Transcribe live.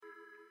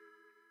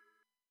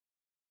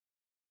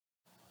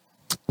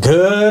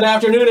Good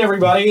afternoon,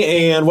 everybody,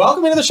 and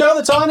welcome into the show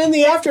that's on in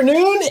the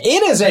afternoon.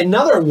 It is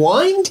another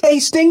wine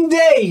tasting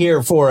day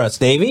here for us,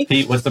 Davey.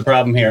 Pete, what's the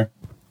problem here?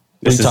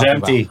 This is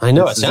empty. I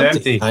know, it's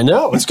empty. I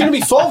know. It's going to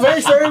be full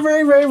very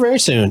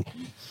soon.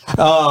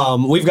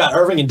 We've got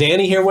Irving and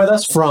Dani here with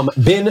us from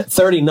Bin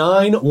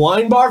 39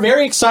 Wine Bar.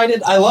 Very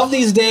excited. I love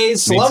these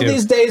days. Me too.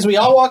 These days. We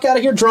all walk out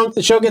of here drunk.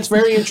 The show gets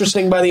very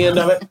interesting by the end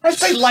of it. I'd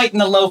say light in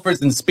the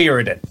loafers and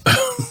spirited.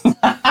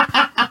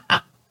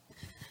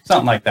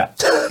 Something like that.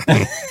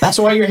 That's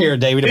why you're here,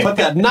 Davey, to put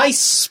that nice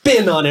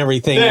spin on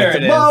everything. There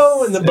with the it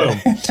bow and the boom.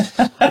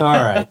 All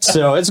right.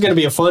 So it's going to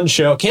be a fun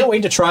show. Can't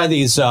wait to try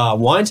these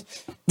wines.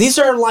 These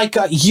are like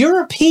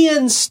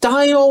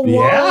European-style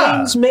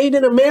wines made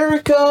in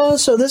America.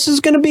 So this is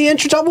going to be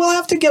interesting. We'll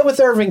have to get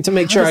with Irving to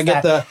make sure I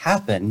get the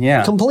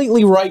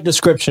completely right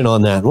description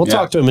on that. We'll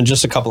talk to him in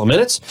just a couple of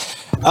minutes.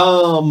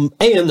 And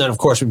then, of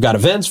course, we've got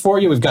events for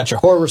you. We've got your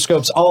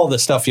horoscopes, all the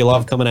stuff you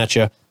love coming at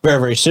you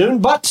very soon.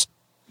 But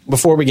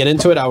before we get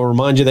into it, I will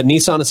remind you that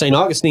Nissan of St.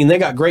 Augustine, they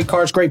got great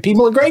cars, great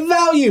people, and great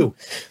value.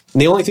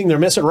 And the only thing they're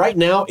missing right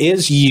now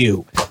is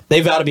you. They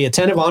vow to be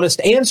attentive,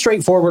 honest, and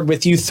straightforward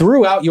with you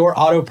throughout your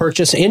auto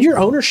purchase and your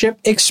ownership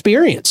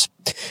experience.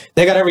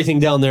 They got everything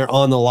down there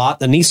on the lot.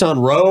 The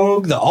Nissan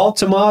Rogue, the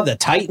Altima, the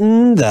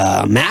Titan,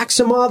 the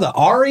Maxima, the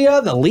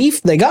Aria, the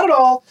Leaf. They got it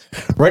all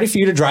ready for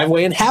you to drive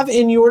away and have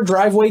in your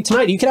driveway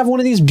tonight. You can have one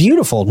of these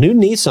beautiful new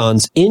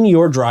Nissans in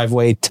your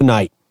driveway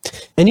tonight.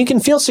 And you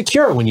can feel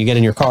secure when you get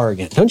in your car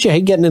again. Don't you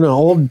hate getting in an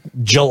old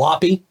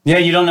jalopy? Yeah,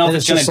 you don't know if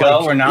it's going to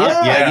go or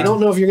not. Yeah, you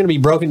don't know if you're going to be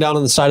broken down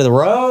on the side of the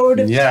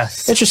road.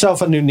 Yes. Get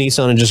yourself a new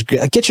Nissan and just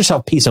get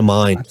yourself peace of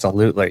mind.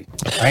 Absolutely.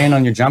 Tying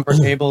on your jumper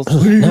cables.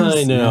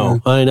 I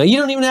know. You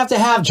don't even have to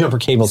have jumper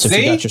cables if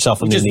you got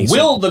yourself a new Nissan. Just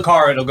will the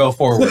car, it'll go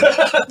forward.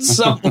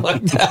 Something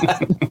like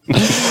that.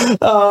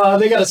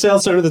 They got a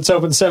sales center that's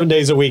open 7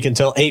 days a week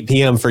until 8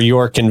 p.m. for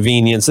your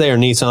convenience. They are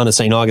Nissan of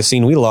St.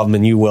 Augustine. We love them,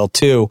 and you will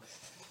too.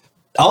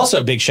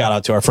 Also, big shout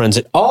out to our friends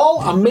at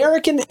All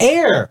American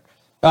Air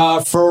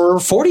for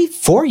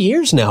 44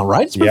 years now,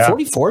 right? It's been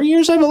 44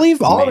 years, I believe.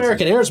 All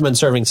American Air has been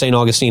serving St.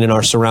 Augustine and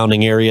our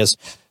surrounding areas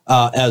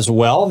as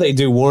well. They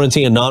do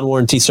warranty and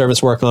non-warranty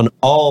service work on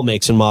all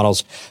makes and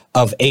models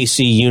of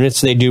AC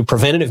units. They do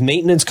preventative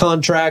maintenance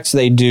contracts.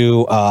 They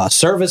do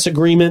service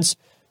agreements,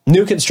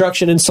 new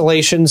construction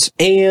installations,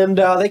 and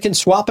they can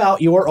swap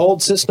out your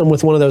old system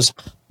with one of those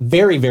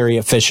very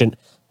efficient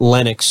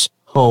Lennox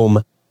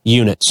home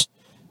units.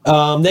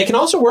 They can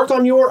also work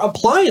on your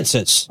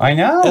appliances. I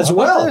know. As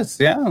well.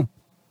 Yeah.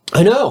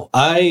 I know.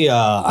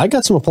 I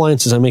got some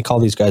appliances I may call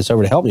these guys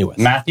over to help me with.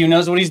 Matthew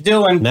knows what he's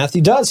doing.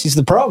 Matthew does. He's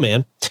the pro,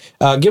 man.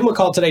 Give him a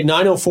call today,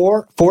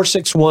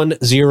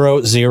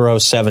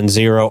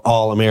 904-461-0070,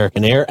 All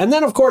American Air. And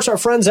then, of course, our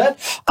friends at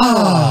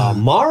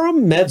Mara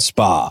Med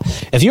Spa.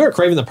 If you are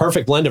craving the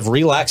perfect blend of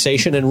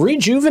relaxation and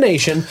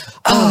rejuvenation,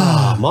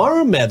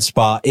 Mara Med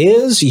Spa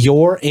is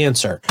your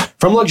answer.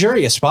 From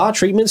luxurious spa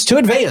treatments to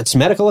advanced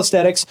medical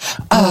aesthetics,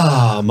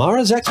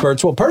 Mara's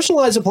experts will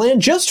personalize a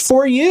plan just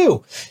for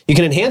you. You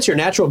can enhance your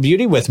natural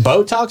beauty with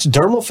Botox,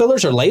 dermal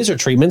fillers, or laser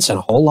treatments, and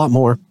a whole lot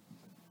more.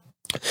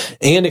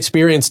 And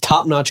experience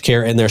top-notch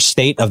care in their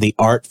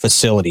state-of-the-art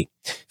facility.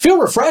 Feel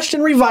refreshed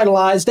and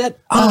revitalized at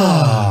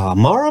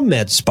Mara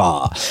Med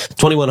Spa,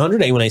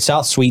 2100 A1A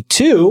South Suite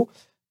 2.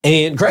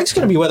 And Greg's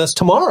going to be with us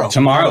tomorrow.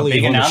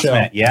 Big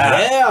announcement.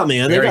 Yeah,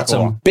 man. They got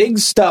some big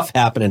stuff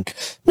happening.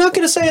 Not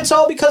going to say it's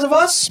all because of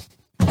us.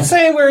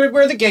 Say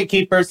we're the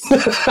gatekeepers.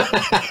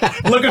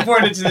 Looking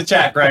forward to the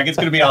chat, Greg. It's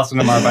going to be awesome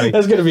tomorrow, buddy.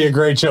 It's going to be a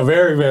great show.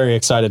 Very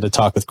excited to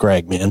talk with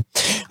Greg, man.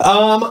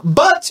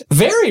 But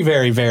very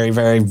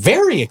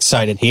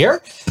excited here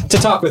to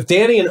talk with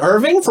Dani and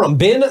Irving from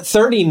Bin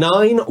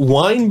 39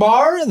 Wine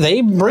Bar.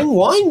 They bring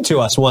wine to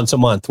us once a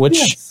month,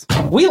 which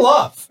we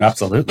love.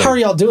 Absolutely. How are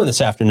y'all doing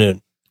this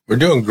afternoon? We're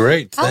doing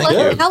great. Thank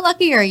you. How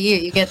lucky are you?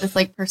 You get this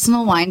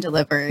personal wine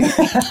delivery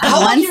once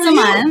a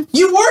month.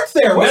 You work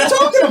there. What are you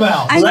talking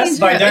about?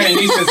 Blessed by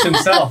Dionysus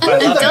himself.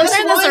 Don't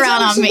turn this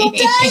around on me.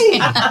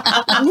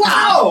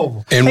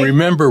 Wow. And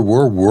remember,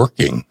 we're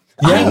working.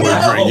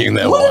 We're drinking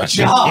that wine. What a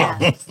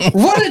job.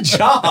 What a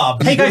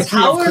job. Hey, guys,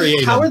 how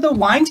are the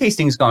wine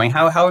tastings going?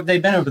 How have they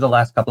been over the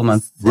last couple of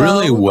months?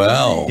 Really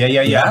well.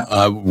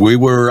 Yeah. We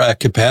were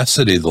at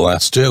capacity the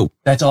last two.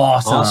 That's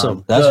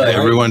awesome. That's good.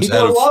 Everyone's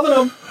people are loving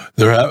them.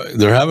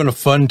 They're having a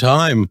fun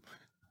time.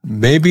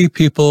 Maybe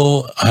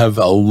people have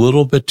a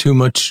little bit too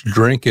much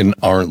drink and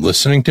aren't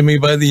listening to me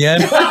by the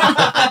end.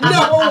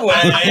 No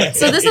way.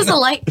 So this is a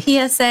light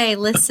PSA.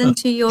 Listen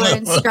to your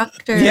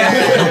instructor.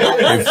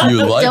 If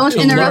you like Don't to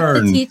interrupt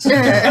learn. the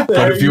teacher.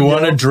 But if you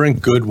want to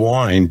drink good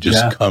wine,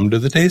 just come to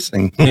the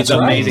tasting. It's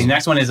amazing.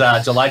 Next one is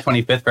July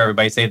 25th for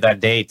everybody. Save that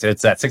date.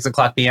 It's at 6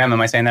 o'clock p.m.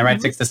 Am I saying that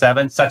right? 6 to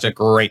 7. Such a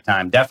great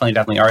time.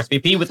 Definitely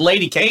RSVP with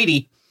Lady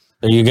Katie.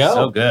 There you go.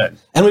 So good.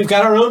 And we've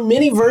got our own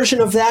mini version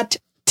of that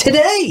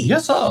today.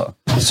 Yes, sir.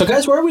 So,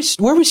 guys, where are we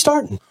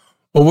starting?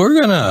 Well, we're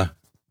going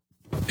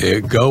to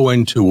go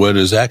into what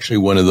is actually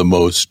one of the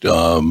most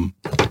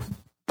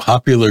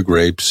popular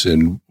grapes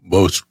and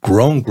most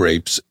grown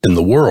grapes in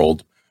the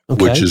world,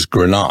 which is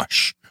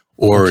Grenache,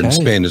 or in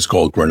Spain it's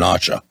called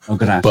Grenache.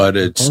 But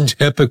it's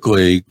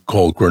typically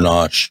called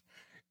Grenache.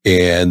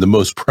 And the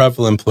most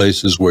prevalent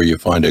places where you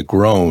find it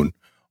grown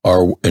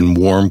are in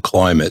warm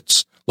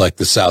climates, like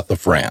the south of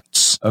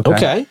France.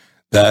 Okay.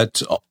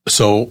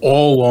 So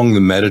all along the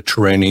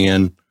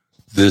Mediterranean,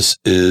 this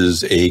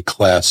is a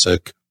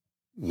classic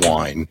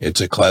wine.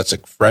 It's a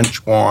classic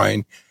French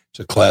wine. It's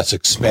a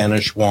classic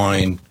Spanish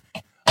wine.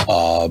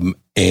 And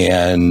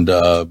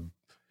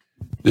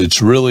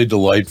it's really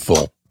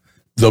delightful.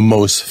 The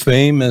most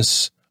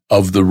famous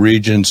of the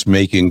regions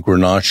making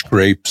Grenache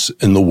grapes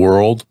in the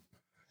world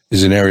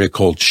is an area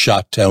called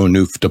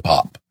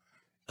Châteauneuf-du-Pape.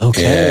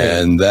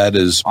 Okay. And that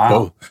is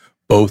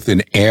both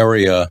an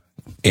area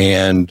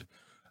and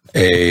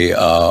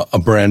a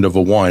brand of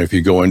a wine. If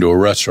you go into a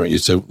restaurant, you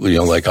say,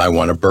 like, I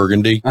want a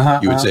Burgundy.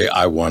 You would say,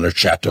 I want a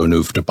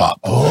Châteauneuf-du-Pape.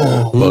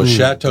 Well,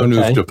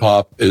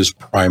 Châteauneuf-du-Pape is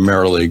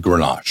primarily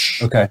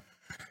Grenache. Okay.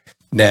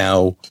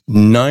 Now,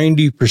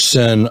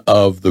 90%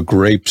 of the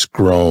grapes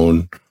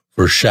grown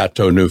for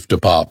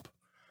Châteauneuf-du-Pape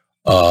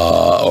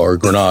or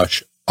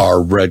Grenache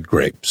are red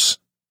grapes.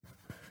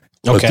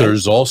 But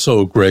there's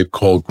also a grape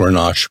called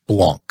Grenache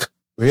Blanc.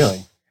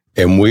 Really?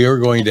 And we are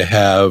going to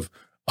have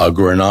a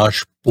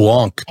Grenache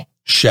Blanc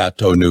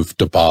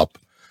Châteauneuf-du-Pape.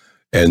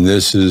 And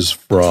this is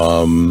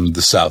from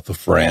the south of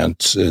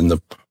France in the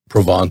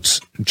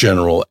Provence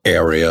general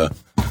area.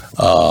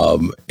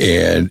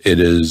 And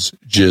it is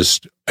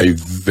just a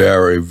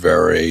very,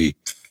 very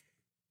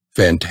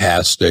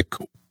fantastic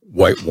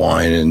white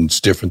wine, and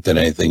it's different than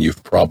anything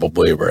you've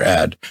probably ever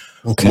had.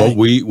 Well,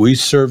 we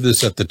served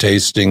this at the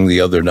tasting the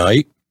other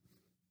night,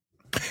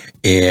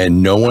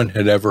 and no one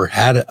had ever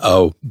had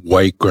a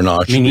white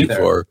Grenache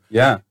before.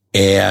 Yeah.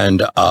 And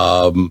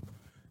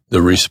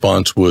the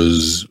response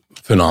was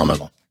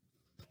phenomenal.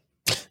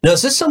 Now,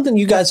 is this something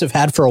you guys have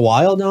had for a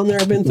while down there?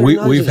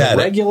 We've had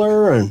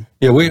regular, and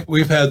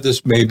we've had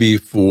this maybe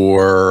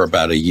for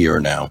about a year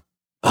now.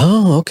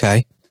 Oh,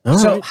 okay.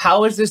 So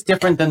how is this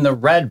different than the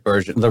red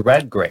version, the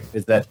red grape?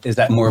 Is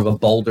that more of a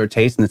bolder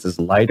taste and this is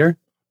lighter?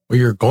 Well,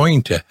 you're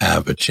going to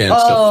have a chance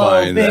to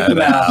find that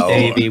out.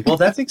 Baby. Well,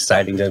 that's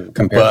exciting to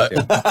compare it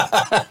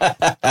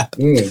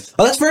to.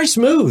 Oh, that's very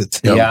smooth.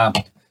 Yep. Yeah.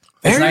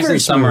 It's nice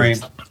and summery.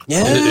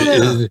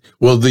 Yeah.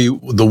 Well, the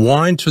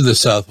wine to the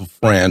south of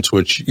France,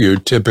 which you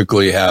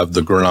typically have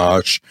the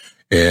Grenache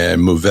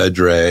and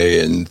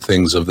Mourvedre and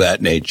things of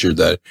that nature,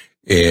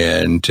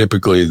 and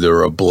typically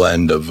they're a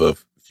blend of a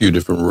few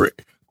different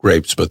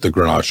grapes, but the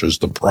Grenache is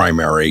the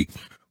primary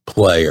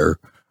player.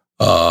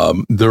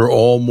 They're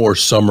all more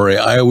summery.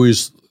 I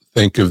always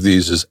think of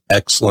these as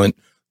excellent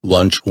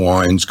lunch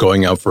wines,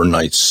 going out for a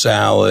nice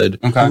salad,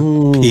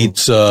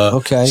 pizza,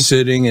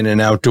 sitting in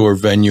an outdoor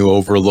venue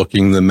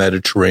overlooking the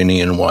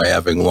Mediterranean while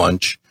having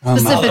lunch.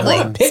 Specifically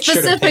that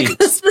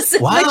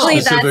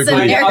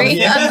scenario.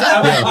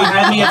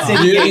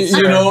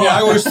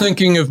 I was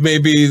thinking of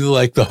maybe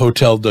like the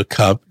Hotel de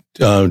Cap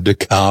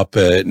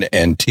at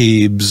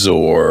Antibes,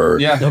 or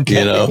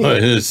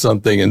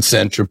something in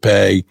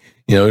Saint-Tropez.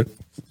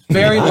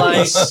 Very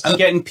light. I'm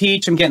getting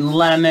peach. I'm getting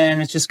lemon.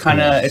 It's just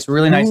it's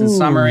really nice and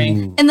summery.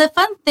 And the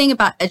fun thing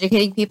about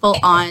educating people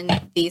on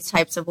these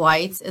types of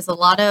whites is a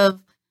lot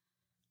of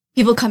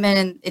people come in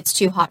and it's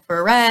too hot for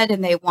a red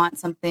and they want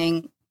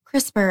something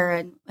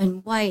crisper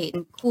and white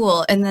and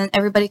cool. And then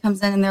everybody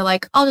comes in and they're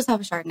like, I'll just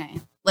have a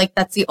Chardonnay. Like,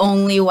 that's the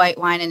only white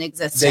wine in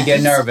existence. They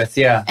get nervous,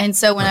 yeah. And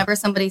so whenever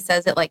somebody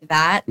says it like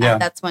that,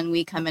 that's when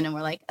we come in and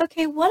we're like,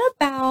 okay, what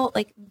about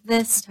like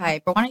this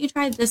type? Or why don't you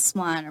try this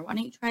one? Or why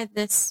don't you try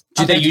this?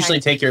 Do they usually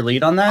take your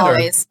lead on that?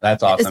 Always.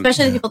 That's awesome.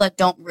 Especially the people that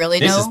don't really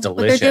know what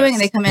they're doing.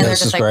 And they come in, they're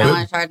just like, I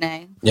want a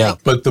Chardonnay. Yeah.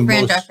 Like, but the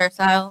Fran Drescher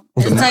style.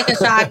 It's like a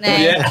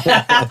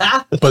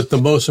Chardonnay. But the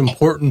most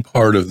important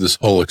part of this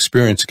whole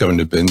experience coming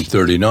to Bin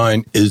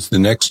 39 is the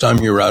next time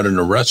you're out in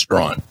a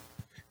restaurant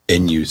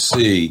and you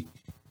see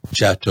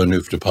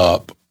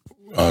Châteauneuf-du-Pape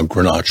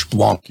Grenache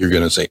Blanc, you're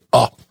going to say,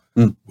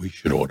 we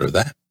should order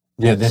that.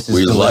 Yeah, this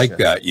is delicious. Like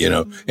that,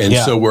 And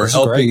so we're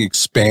helping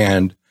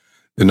expand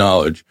the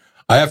knowledge.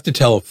 I have to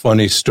tell a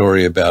funny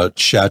story about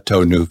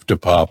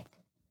Châteauneuf-du-Pape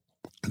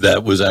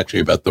that was actually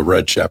about the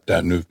red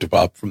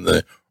Châteauneuf-du-Pape from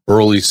the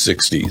early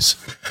 60s.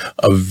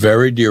 A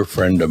very dear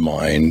friend of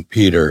mine,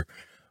 Peter,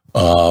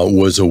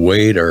 was a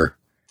waiter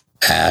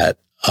at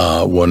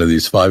one of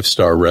these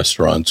 5-star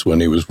restaurants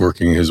when he was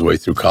working his way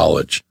through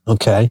college.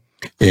 Okay.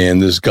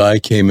 And this guy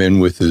came in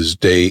with his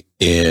date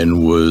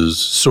and was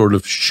sort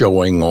of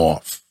showing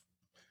off.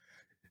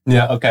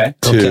 Yeah, okay.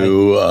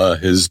 To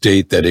his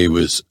date that he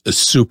was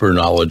super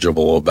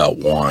knowledgeable about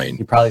wine.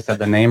 He probably said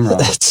the name wrong.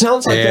 That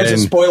sounds like there's a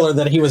spoiler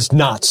that he was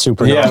not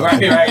super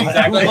knowledgeable. Right,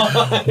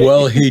 exactly.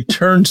 Well, he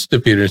turns to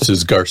Peter and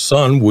says,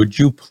 Garçon, would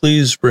you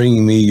please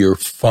bring me your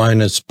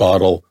finest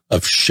bottle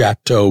of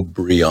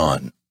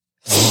Chateaubriand?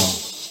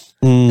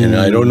 And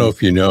I don't know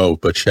if you know,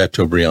 but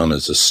Chateaubriand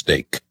is a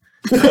steak.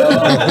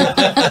 I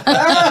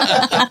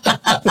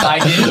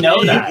didn't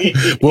know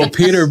that. Well,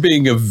 Peter,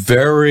 being a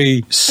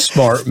very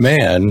smart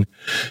man,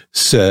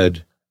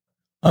 said,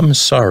 I'm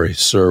sorry,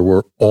 sir.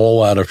 We're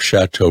all out of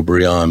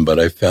Chateaubriand, but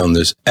I found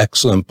this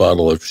excellent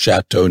bottle of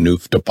Chateau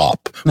Neuf de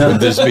Pop. Would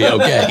this be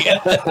okay?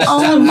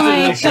 Oh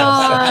my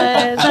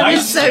god, that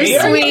is so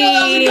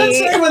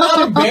sweet.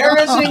 Without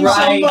embarrassing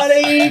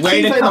somebody.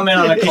 Way to come in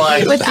on a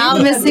clutch.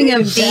 Without missing a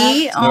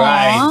beat.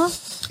 Right.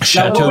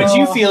 Chateau. Now, what would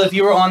you feel if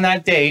you were on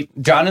that date,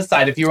 John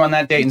aside, if you were on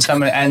that date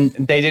and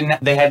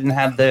they hadn't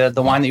had the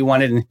wine that you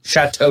wanted in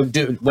Chateau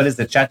du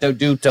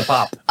de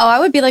Pop? Oh, I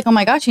would be like, oh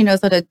my gosh, he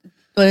knows what a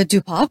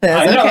dupop is.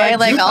 I know, okay, right?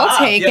 like I'll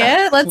take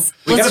it. Let's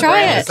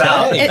try it.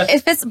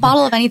 If it's a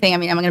bottle of anything, I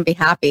mean, I'm going to be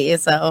happy.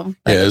 So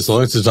Yeah, as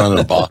long as it's on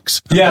a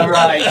box. Yeah,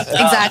 right.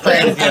 Exactly.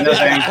 Yeah, no,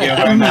 thank you.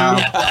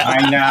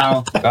 I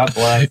know. God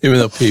bless. Even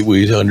though, Pete,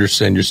 we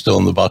understand you're still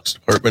in the box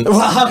department.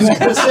 Well, I was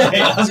going to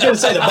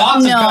say the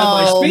box is kind of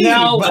my speed.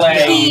 No but-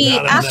 way.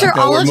 Pete, after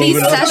all of these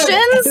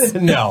sessions,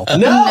 No,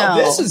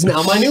 this is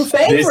now my new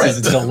favorite. This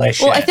is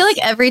delicious. well, I feel like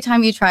every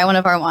time you try one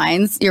of our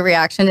wines, your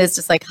reaction is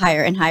just like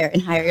higher and higher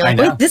and higher. You're like,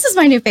 I know. wait, this is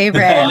my new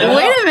favorite. I know.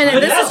 Wait a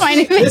minute, this is my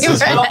new This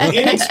is how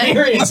favorite.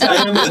 inexperienced I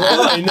am with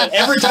wine. That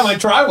every time I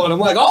try one, I'm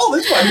like, oh,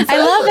 this is my new favorite.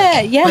 I love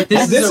it. Yeah.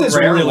 This is a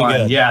rare really one.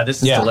 good. Yeah,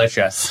 this is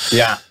delicious.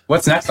 Yeah.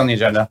 What's next on the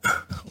agenda?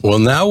 Well,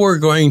 now we're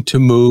going to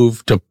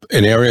move to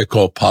an area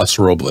called Pas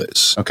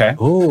Robles. Okay.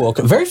 Oh,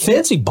 okay. Very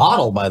fancy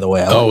bottle, by the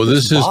way. I like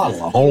this is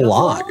bottle a whole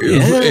lot.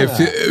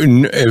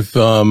 If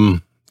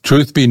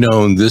truth be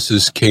known, this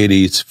is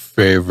Katie's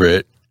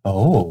favorite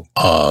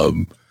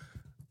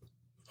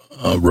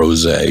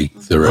rosé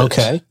there is.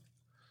 Okay.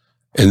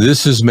 And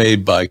this is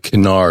made by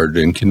Canard,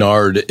 and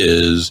Canard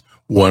is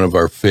one of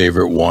our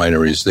favorite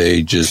wineries.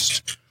 They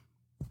just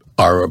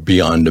are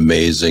beyond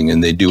amazing,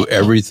 and they do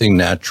everything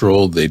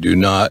natural. They do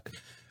not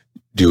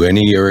do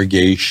any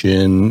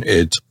irrigation.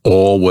 It's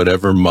all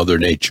whatever Mother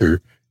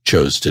Nature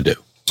chose to do.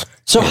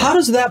 So how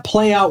does that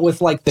play out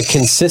with like the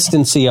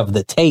consistency of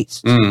the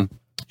taste?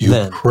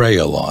 You pray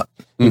a lot.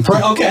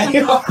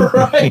 Okay, all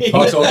right.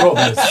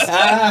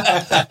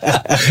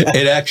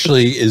 It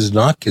actually is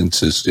not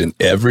consistent.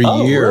 Every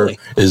year really?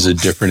 is a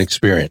different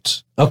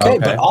experience. Okay,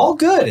 but all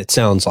good, it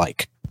sounds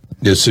like.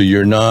 Yeah, so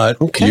you're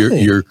not,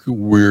 Okay.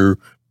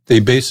 they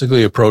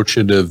basically approach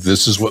it of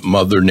this is what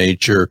Mother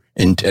Nature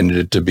intended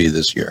it to be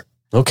this year.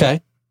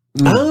 Okay.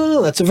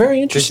 Oh, that's a very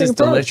This interesting is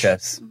approach.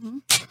 delicious.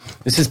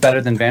 This is better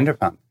than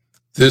Vanderpump.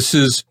 This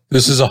is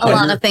A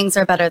lot of things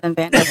are better than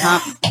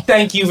Vanderpump.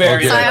 Thank you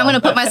very much. Sorry, I'm going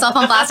to put myself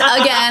on blast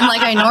again,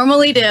 like I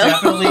normally do.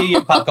 Definitely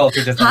pop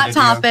culture. Just Hot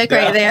topic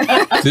right there.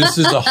 This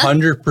is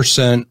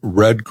 100%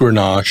 red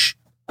Grenache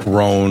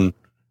grown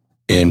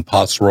in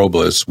Pas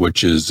Robles,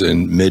 which is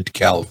in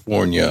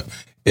mid-California.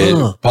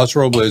 Pas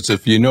Robles,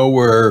 if you know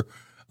where,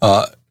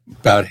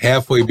 about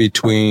halfway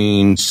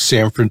between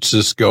San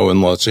Francisco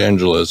and Los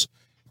Angeles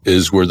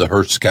is where the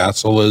Hearst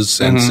Castle is,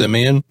 San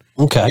Simeon.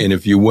 Okay. And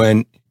if you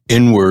went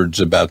inwards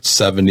about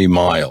 70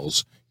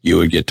 miles, you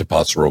would get to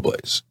Pas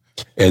Robles.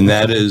 And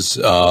that is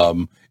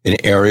an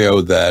area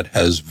that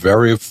has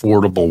very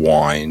affordable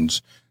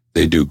wines.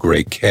 They do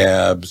great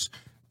cabs.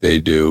 They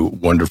do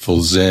wonderful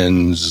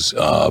zins,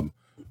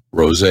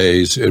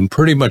 rosés, and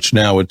pretty much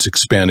now it's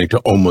expanding to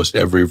almost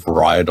every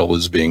varietal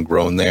is being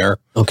grown there.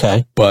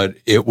 Okay. But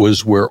it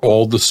was where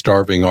all the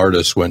starving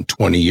artists went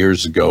 20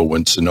 years ago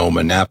when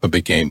Sonoma Napa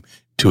became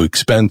too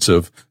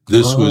expensive.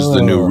 This was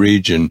the new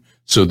region.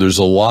 So there's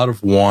a lot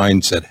of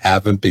wines that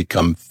haven't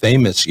become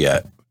famous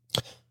yet.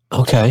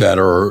 Okay. That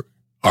are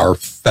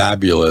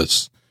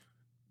fabulous,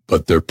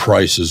 but their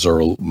prices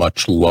are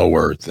much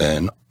lower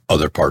than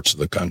other parts of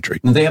the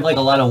country. They have like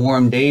a lot of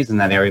warm days in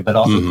that area, but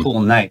also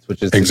cool nights,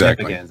 which is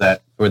significant. Is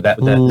that or that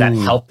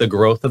help the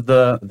growth of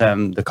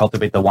them to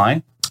cultivate the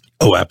wine?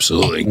 Oh,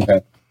 absolutely. Okay.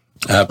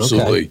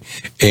 Absolutely.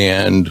 Okay.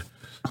 And,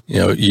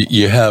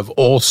 you have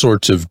all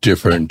sorts of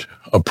different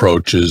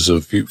approaches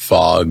of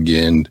fog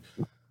and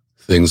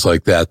things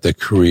like that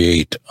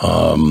create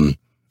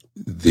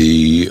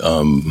the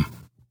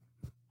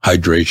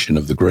hydration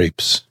of the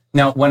grapes.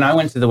 Now, when I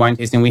went to the wine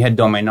tasting, we had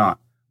Domainant,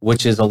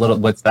 which is that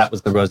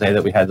was the rosé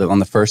that we had on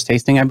the first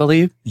tasting, I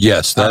believe.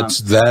 Yes,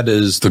 that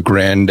is the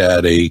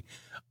granddaddy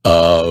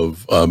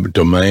of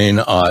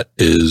Domainant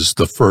is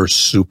the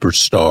first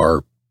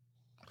superstar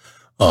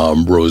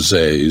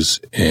rosés,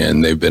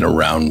 and they've been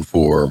around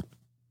for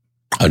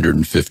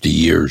 150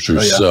 years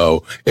or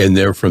so, and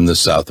they're from the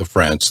south of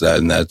France.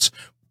 And that's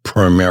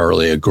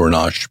primarily a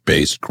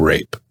Grenache-based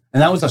grape.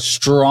 And that was a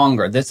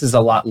stronger. This is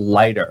a lot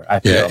lighter. I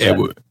feel. Yeah,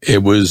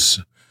 it was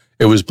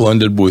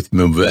blended with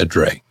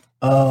Mourvedre,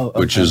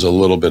 which is a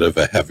little bit of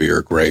a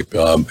heavier grape.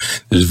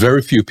 There's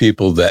very few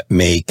people that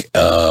make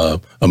a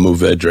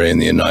Mourvedre in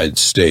the United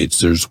States.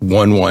 There's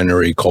one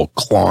winery called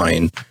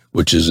Klein,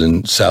 which is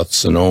in South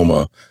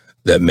Sonoma,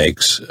 that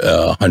makes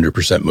 100%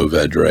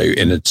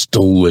 Mourvedre, and it's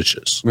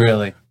delicious.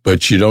 Really?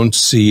 But you don't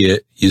see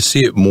it. You see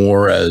it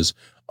more as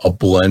a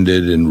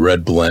blended and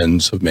red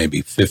blends of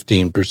maybe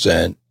 15%,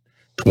 20%,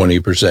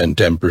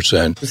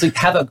 10%. Does it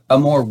have a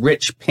more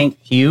rich pink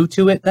hue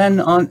to it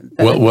then?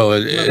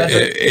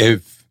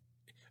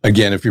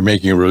 If you're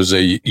making a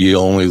rosé, you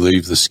only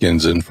leave the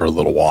skins in for a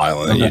little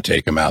while and then you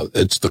take them out.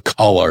 It's the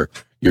color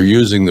you're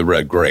using the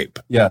red grape.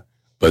 Yeah.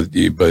 But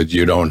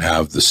you don't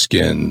have the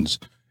skins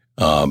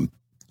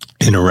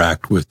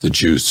interact with the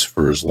juice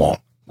for as long.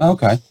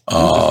 Okay.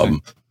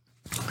 But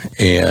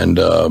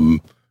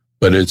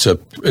it's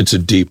a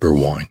deeper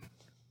wine.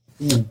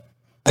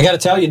 I got to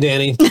tell you,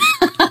 Dani,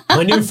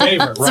 my new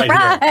favorite right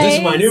here. This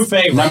is my new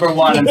favorite. Number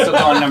one. I'm still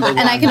going number one.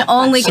 And I can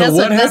only guess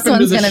what this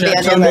one's going to be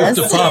on your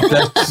list.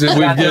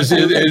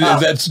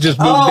 That's just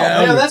moved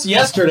down. Yeah, that's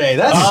yesterday.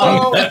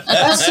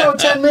 That's so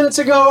 10 minutes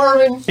ago,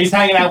 Irving. He's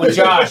hanging out with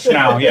Josh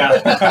now.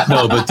 Yeah.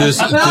 No, but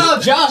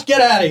Josh,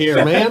 get out of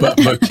here, man.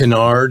 But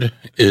Canard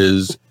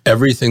is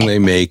everything they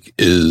make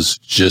is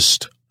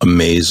just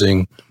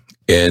amazing,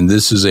 and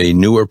this is a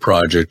newer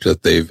project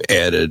that they've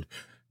added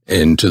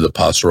into the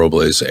Paso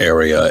Robles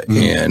area,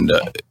 and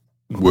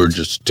we're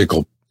just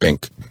tickled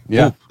pink.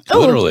 Yeah.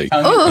 Literally.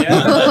 How's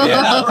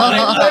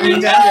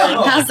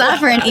that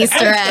for an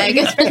Easter egg?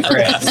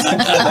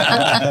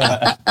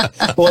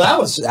 Well, that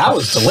was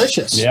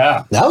delicious.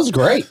 Yeah. That was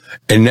great.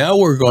 And now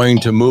we're going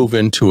to move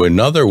into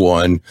another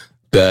one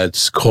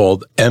that's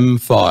called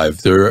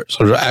M5. There are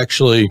sort of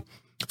actually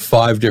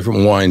 5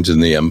 different wines in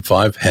the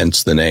M5,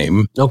 hence the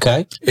name.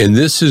 Okay. And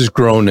this is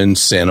grown in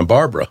Santa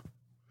Barbara.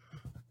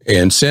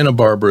 And Santa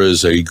Barbara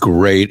is a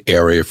great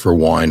area for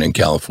wine in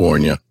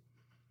California.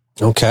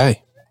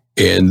 Okay.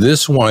 And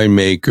this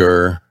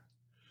winemaker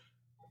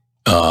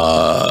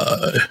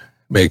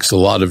makes a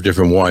lot of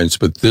different wines,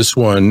 but this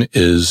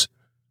is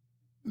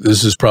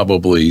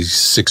probably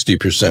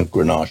 60%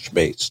 Grenache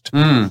based.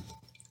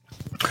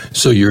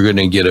 So you're going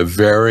to get a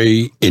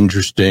very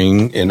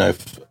interesting, and I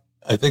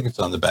think it's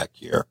on the back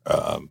here.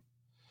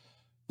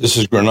 This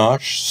is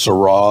Grenache,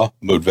 Syrah,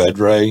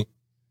 Mourvedre,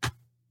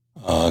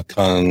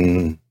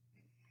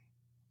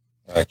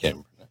 I can't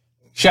remember.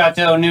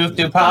 Chateau Neuf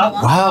du Pape.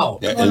 Wow.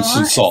 Yeah,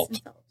 instant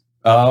salt.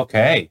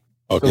 Okay.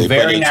 So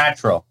very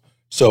natural.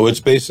 So it's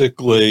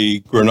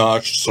basically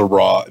Grenache,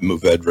 Syrah, and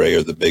Mourvedre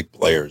are the big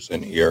players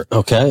in here.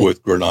 Okay.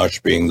 With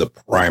Grenache being the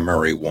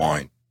primary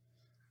wine.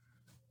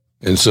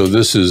 And so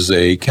this is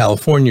a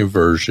California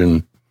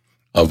version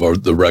of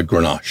the red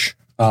Grenache.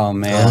 Oh,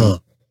 man.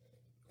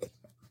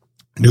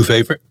 New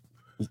favorite?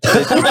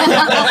 That's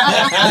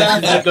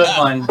a good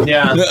one.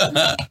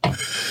 Yeah.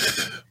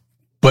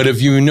 But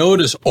if you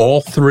notice, all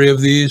 3 of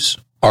these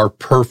are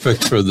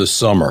perfect for the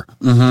summer.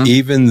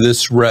 Even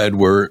this red,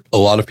 where a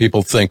lot of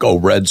people think,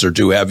 reds are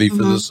too heavy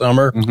for the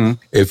summer.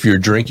 If you're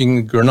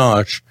drinking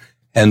Grenache,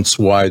 hence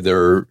why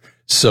they're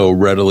so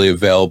readily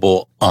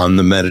available on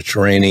the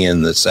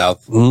Mediterranean, the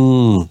south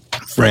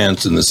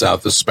France and the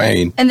south of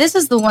Spain. And this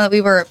is the one that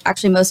we were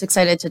actually most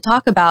excited to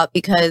talk about,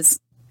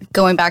 because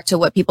going back to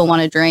what people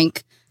want to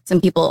drink, some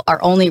people are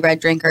only red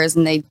drinkers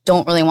and they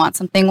don't really want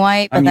something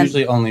white. But I'm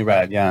usually only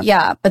red, yeah.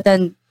 Yeah, but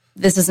then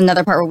this is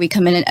another part where we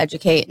come in and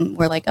educate, and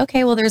we're like,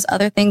 okay, well, there's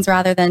other things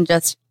rather than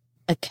just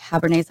a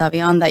Cabernet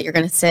Sauvignon that you're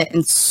going to sit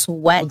and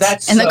sweat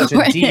in the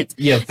corner. Deep,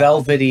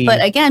 velvety.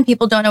 But again,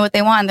 people don't know what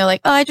they want. They're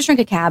like, oh, I just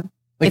drink a Cab.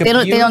 Like they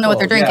don't know what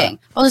they're drinking.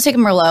 Yeah. I'll just take a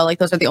Merlot. Like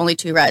those are the only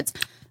 2 reds.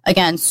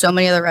 Again, so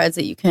many other reds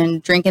that you can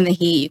drink in the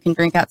heat. You can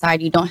drink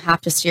outside. You don't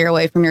have to steer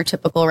away from your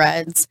typical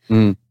reds.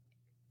 And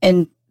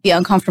be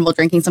uncomfortable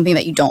drinking something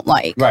that you don't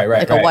like.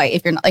 Right. A white.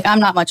 If you're not, I'm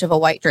not much of a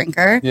white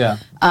drinker. Yeah.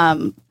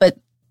 But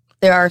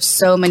there are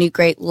so many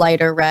great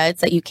lighter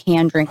reds that you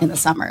can drink in the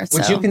summer.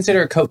 Would you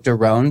consider Côte de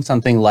Rhône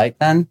something light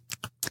then?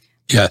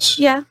 Yes.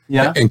 Yeah.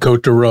 And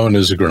Côte de Rhône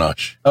is a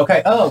Grenache.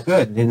 Okay. Oh,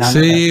 good.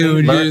 See,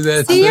 you do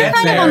that. See, you're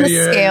kind of on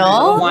the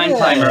scale. Wine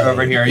climber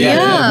over here.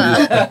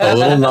 Yeah. A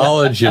little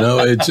knowledge,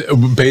 it's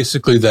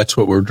basically that's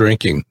what we're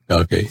drinking.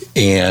 Okay.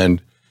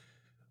 And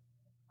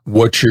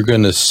what you're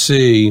going to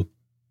see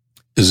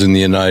is in the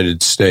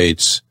United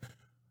States,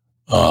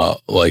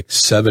 like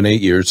 7-8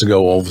 years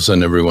ago, all of a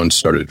sudden everyone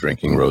started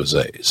drinking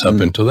rosés.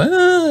 Up until then,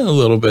 a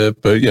little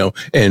bit, but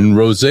and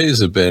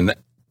rosés have been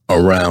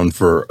around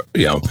for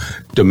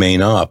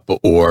Domaine Up,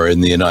 or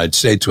in the United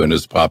States when it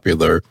was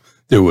popular,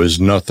 there was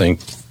nothing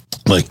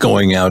like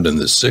going out in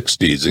the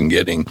 60s and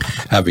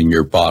having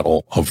your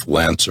bottle of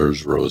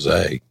Lancer's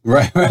Rosé.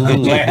 Right.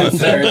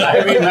 Lancers. I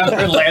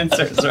remember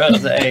Lancer's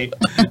Rosé.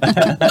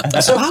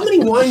 So how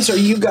many wines are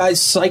you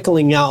guys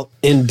cycling out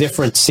in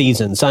different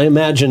seasons? I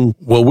imagine.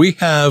 Well, we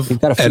have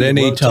at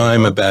any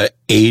time about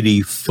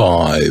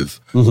 85,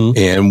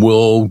 and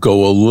we'll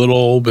go a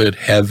little bit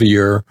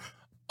heavier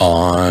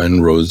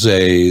on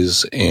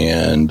rosés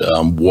and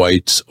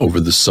whites over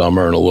the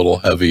summer, and a little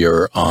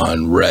heavier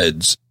on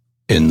reds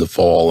in the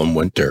fall and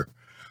winter,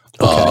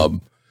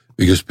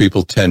 because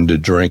people tend to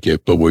drink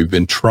it. But we've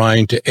been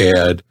trying to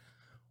add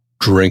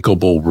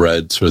drinkable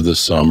reds for the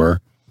summer.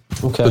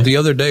 Okay. But the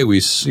other day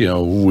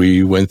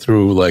we went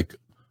through like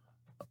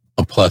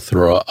a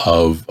plethora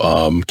of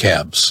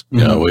cabs. You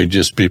know,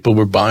 people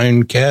were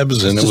buying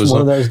cabs, and it was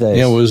one of those days.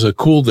 You know, it was a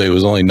cool day. It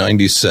was only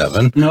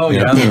 97. No,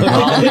 yeah.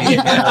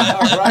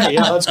 Right.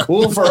 Yeah, that's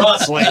cool for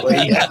us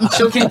lately. Yeah.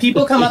 So can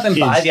people come up and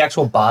buy the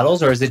actual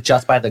bottles, or is it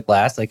just by the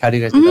glass? Like, how do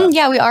you guys do that?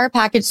 Yeah, we are a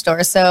package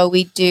store. So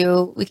we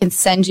can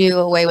send you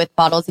away with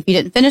bottles. If you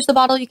didn't finish the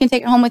bottle, you can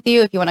take it home with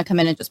you. If you want to come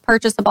in and just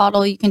purchase a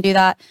bottle, you can do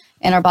that.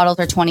 And our bottles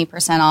are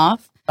 20%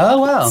 off. Oh,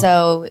 wow.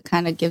 So it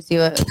kind of gives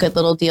you a good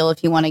little deal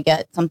if you want to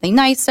get something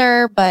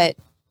nicer, but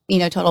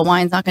Total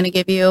Wine's not going to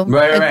give you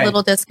a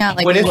little discount.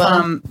 Like, what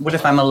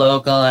if I'm a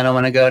local and I don't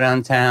want to go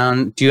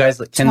downtown? Do you guys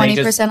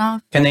 20%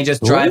 off? Can they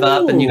just drive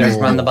up and you guys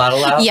run the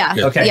bottle out? Yeah.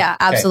 Okay. Yeah,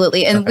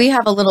 absolutely. And we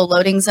have a little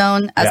loading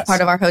zone as part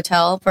of our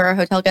hotel for our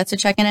hotel guests to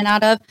check in and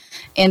out of.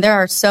 And there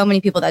are so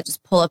many people that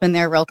just pull up in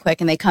there real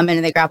quick and they come in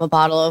and they grab a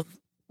bottle of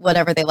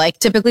whatever they like,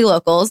 typically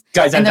locals.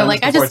 Guys, and they're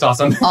like, it's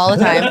awesome. All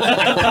the time.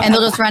 And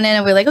they'll just run in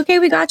and we're like, okay,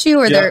 we got you.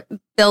 Or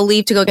they'll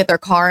leave to go get their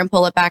car and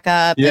pull it back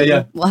up.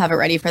 Yeah. We'll have it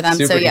ready for them.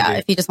 Super easy.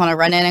 If you just want to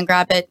run in and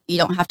grab it, you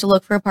don't have to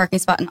look for a parking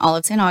spot in all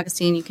of St.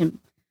 Augustine. You can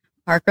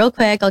park real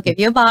quick. I'll give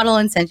you a bottle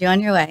and send you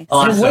on your way.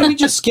 Awesome. What if we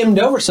just skimmed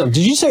over some?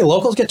 Did you say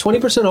locals get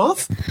 20%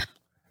 off?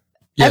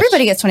 Yes.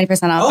 Everybody gets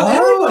 20% off. Oh,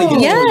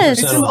 everybody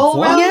gets 20% off.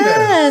 Wow.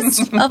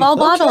 Yes, of all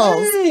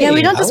bottles. Yeah,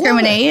 we don't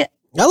discriminate.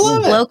 I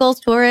love it. Locals,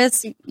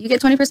 tourists, you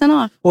get 20%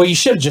 off. Well, you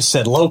should have just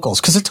said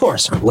locals because the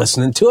tourists aren't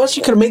listening to us.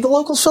 You could have made the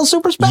locals feel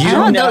super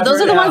special. Those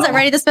are the ones that are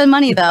ready to spend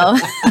money, though.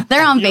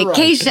 They're on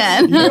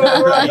vacation. You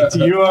are right.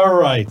 You are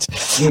right.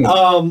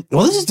 Well,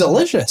 this is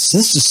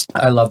delicious.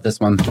 I love this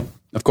one.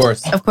 Of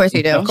course. Of course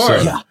you do. Of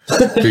course. Yeah.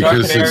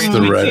 Because it's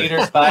the red.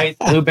 Cedar spice,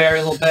 blueberry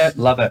a little bit.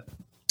 Love it.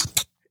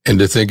 And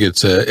to think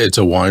it's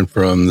a wine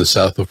from the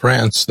south of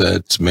France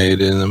that's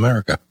made in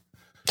America.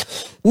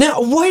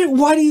 Now,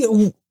 why do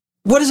you...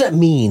 What does that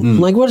mean?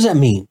 Like, what does that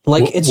mean?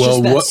 Like, it's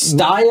just that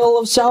style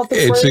of South of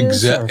France?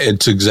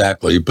 It's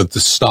exactly, but the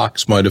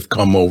stocks might have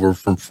come over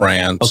from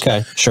France.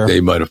 Okay, sure. They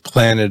might have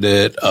planted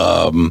it.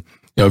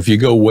 If you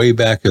go way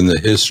back in the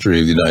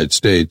history of the United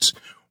States,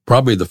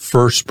 probably the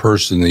first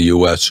person in the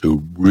U.S.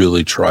 who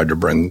really tried to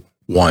bring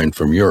wine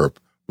from Europe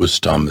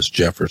was Thomas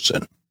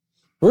Jefferson.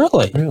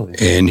 Really?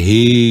 And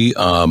he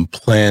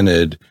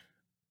planted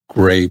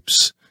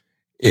grapes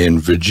in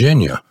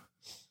Virginia.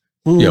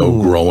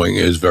 Growing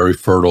is very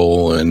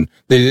fertile, and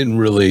they didn't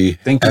really,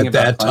 at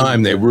that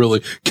time,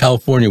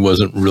 California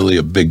wasn't really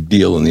a big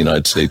deal in the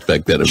United States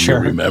back then, if you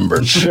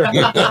remember. Sure.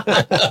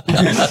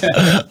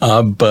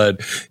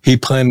 But he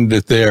planted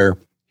it there.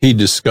 He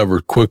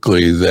discovered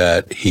quickly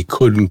that he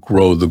couldn't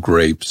grow the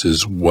grapes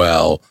as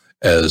well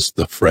as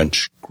the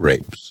French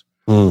grapes.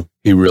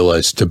 He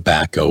realized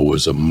tobacco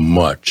was a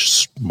much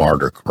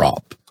smarter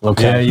crop.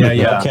 Okay.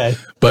 Yeah. Okay.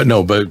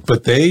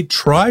 But they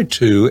tried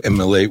to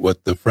emulate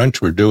what the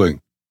French were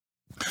doing.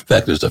 In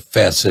fact, there's a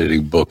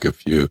fascinating book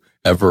if you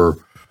ever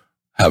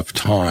have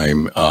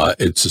time.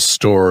 It's a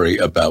story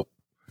about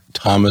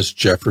Thomas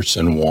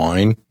Jefferson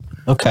wine.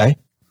 Okay.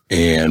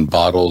 And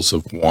bottles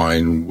of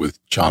wine with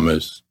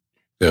Thomas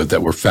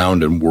that were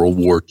found in World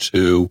War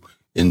II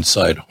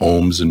inside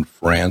homes in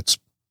France.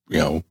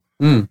 And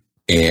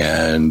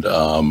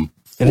did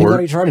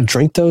anybody try to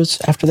drink those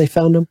after they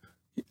found them?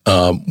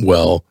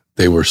 Well,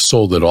 they were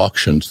sold at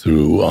auctions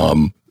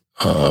through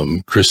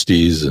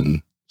Christie's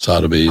and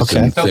Sotheby's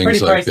and so things pretty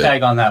like price that.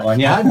 tag on that one,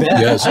 yeah. I bet.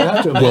 Yes.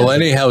 Well,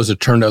 anyhow, as it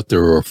turned out,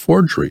 there were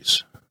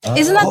forgeries.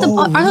 Isn't that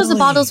aren't those the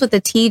bottles with the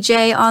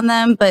TJ on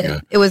them?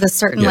 But it was a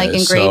certain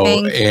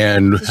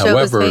engraving.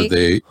 However,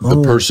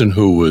 the person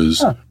who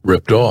was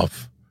ripped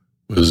off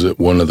was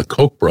one of the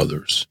Koch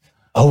brothers.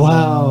 Oh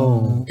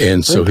wow!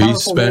 And so he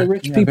spent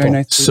rich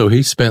people. So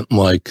he spent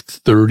like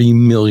 $30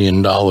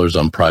 million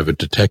on private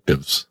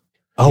detectives.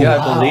 Oh, yeah,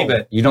 wow. I believe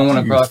it. You don't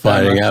want to cross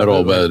finding out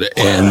all about it.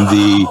 And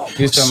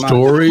the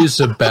stories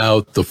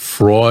about the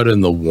fraud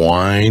in the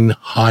wine,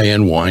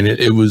 high-end wine,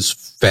 it was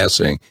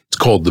fascinating. It's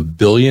called The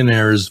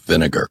Billionaire's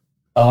Vinegar.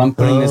 Oh, I'm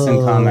putting this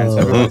in comments.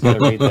 Everyone's going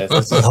to read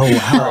this.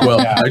 Wow. Well,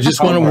 I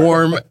just want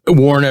to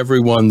warn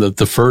everyone that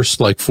the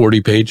first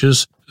 40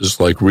 pages is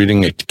like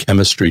reading a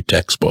chemistry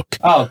textbook.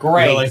 Oh,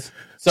 great. Really?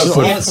 So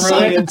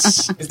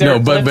science.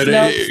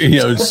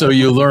 So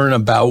you learn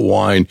about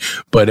wine,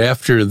 but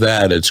after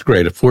that, it's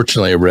great.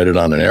 Fortunately, I read it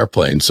on an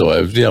airplane, so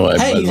I had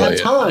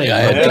time. I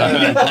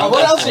had time.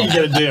 What else are you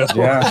going to do?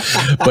 Yeah.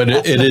 But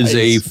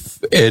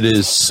it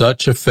is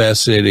such a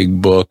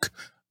fascinating book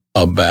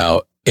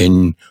about,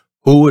 and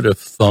who would have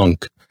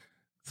thunk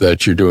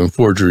that you're doing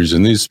forgeries?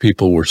 And these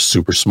people were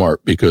super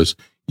smart because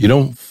you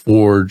don't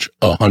forge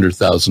a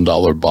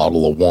 $100,000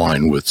 bottle of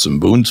wine with some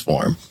Boone's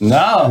Farm.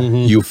 No.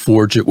 Mm-hmm. You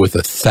forge it with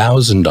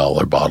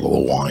 $1,000 bottle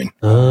of wine.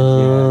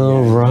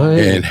 Oh, right.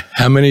 And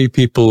how many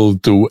people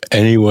do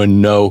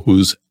anyone know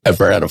who's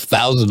ever had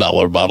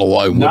 $1,000 bottle of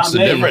wine? What's the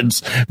difference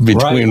between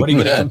right. What are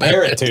you going to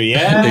compare it to?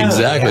 Yeah.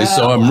 Exactly. Yeah.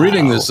 So I'm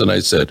reading this and I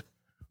said,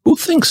 who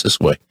thinks this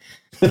way?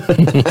 So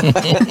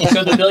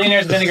The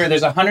Billionaire's Vinegar,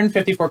 there's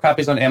 154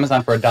 copies on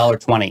Amazon for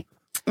 $1.20.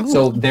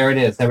 So there it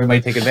is.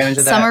 Everybody take advantage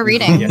of that. Summer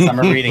reading. Yeah,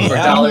 summer reading for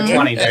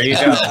 $1.20. There you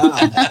go.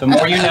 The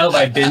more you know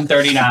by bin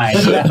 39.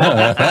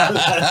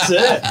 That's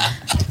it.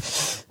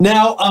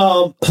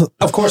 Now,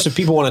 of course, if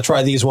people want to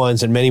try these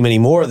wines and many, many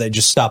more, they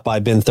just stop by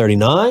bin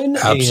 39.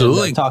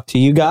 Absolutely. And talk to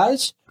you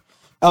guys.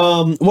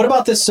 What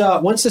about this?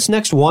 When's this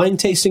next wine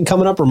tasting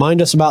coming up?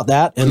 Remind us about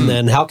that. And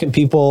then how can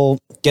people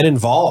get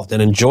involved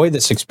and enjoy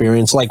this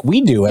experience like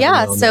we do?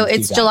 So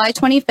it's July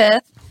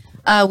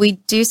 25th. We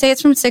do say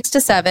it's from 6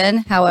 to 7.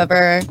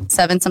 However,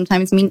 7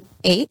 sometimes mean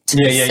 8.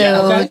 Yeah.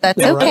 So that's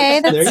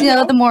okay. Right.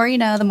 That's, the more you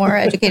know, the more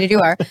educated you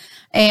are.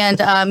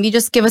 And you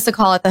just give us a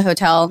call at the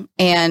hotel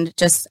and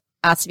just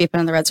ask to be put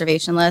on the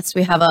reservation list.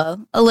 We have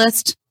a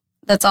list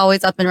that's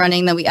always up and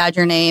running that we add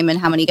your name and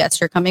how many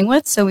guests you're coming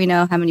with. So we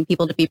know how many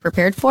people to be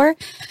prepared for.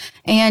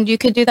 And you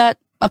could do that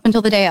up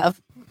until the day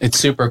of. It's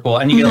super cool.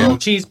 And you get a little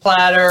cheese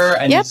platter.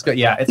 And you just go,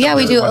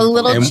 we do a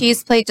little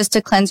cheese plate just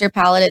to cleanse your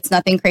palate. It's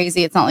nothing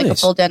crazy. It's not like a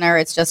full dinner.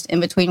 It's just in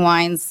between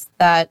wines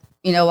that,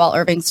 while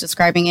Irving's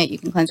describing it, you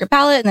can cleanse your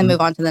palate and then move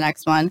on to the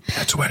next one.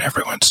 That's when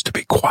everyone's to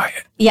be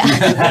quiet. Yeah.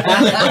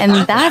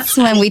 And that's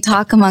when we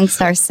talk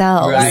amongst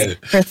ourselves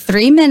for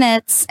 3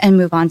 minutes and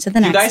move on to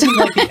the next. You guys do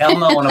like the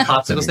Elmo on a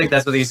popsicle stick?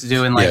 That's what they used to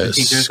do in the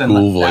teachers.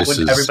 School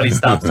voices. Everybody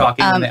stops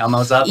talking when the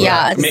Elmo's up.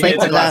 Yeah. Maybe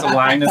it's a glass of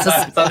wine.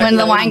 When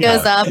the wine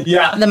goes up,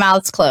 the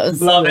mouth's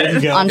closed. Love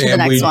it. On to the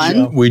next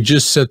one. We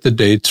just set the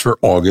dates for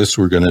August.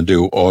 We're going to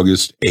do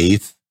August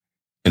 8th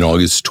and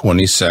August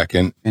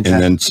 22nd. And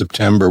then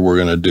September, we're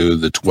going to do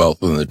the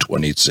 12th and the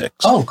 26th.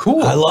 Oh,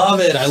 cool. I love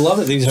it.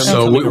 These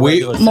are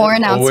more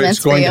announcements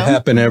it's going to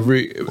happen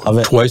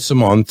twice a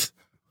month.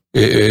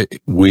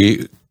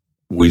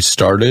 We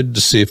started to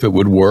see if it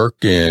would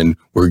work, and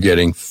we're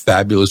getting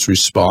fabulous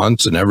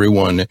response, and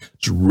everyone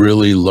has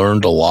really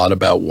learned a lot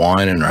about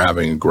wine and are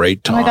having a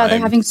great time. Oh my God, they're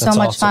having so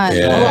much fun.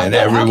 Yeah, and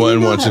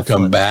everyone wants to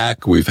come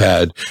back. We've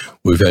had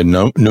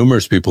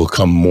numerous people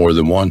come more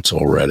than once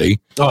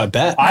already. Oh, I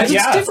bet.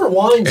 It's different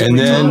wines and every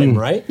then, time,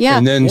 right? Yeah.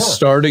 And then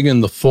starting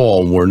in the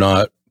fall, we're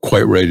not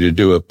quite ready to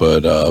do it,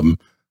 but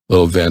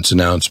little advance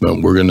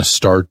announcement, we're going to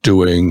start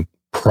doing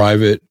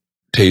private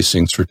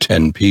tastings for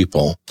 10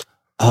 people.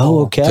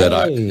 Oh, okay.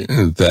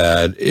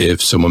 That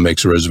if someone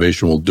makes a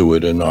reservation, we'll do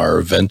it in our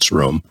events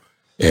room,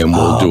 and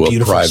we'll do a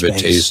private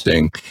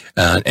tasting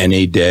on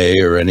any day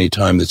or any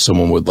time that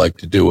someone would like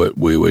to do it.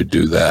 We would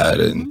do that,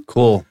 and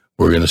cool.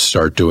 We're going to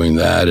start doing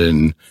that,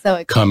 and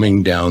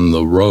coming down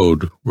the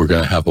road, we're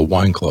going to have a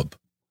wine club.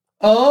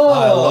 Oh,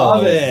 I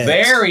love it!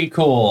 Very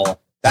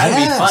cool. That'd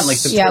be fun.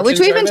 Which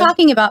we've been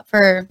talking about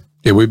for.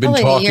 Yeah, we've been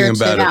talking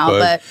about it,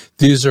 but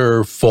these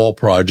are fall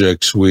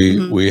projects.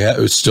 We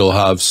still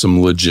have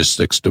some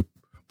logistics to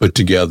put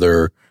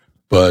together,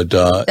 but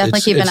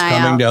it's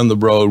coming down the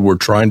road. We're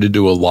trying to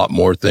do a lot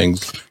more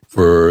things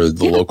for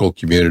the local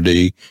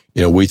community.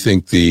 We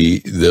think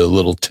the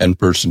little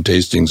 10-person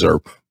tastings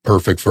are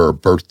perfect for a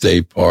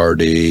birthday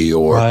party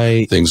or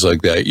things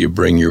like that. You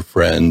bring your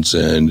friends,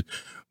 and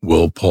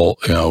we'll pull.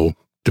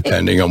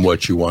 Depending on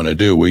what you want to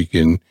do, we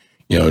can.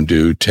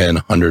 Do $10,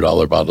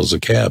 $100 bottles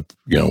of cab,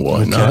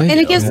 why not? And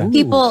it gives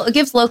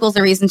locals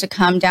a reason to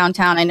come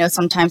downtown. I know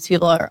sometimes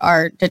people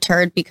are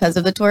deterred because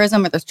of the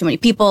tourism, or there's too many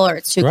people, or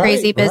it's too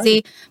crazy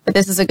busy. But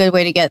this is a good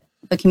way to get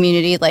the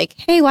community like,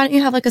 hey, why don't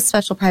you have like a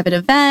special private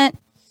event?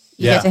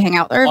 You get to hang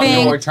out with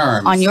Irving.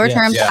 On your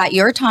terms, at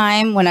your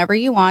time, whenever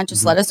you want.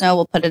 Just let us know.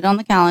 We'll put it on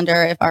the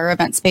calendar if our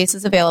event space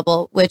is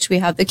available, which we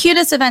have the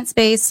cutest event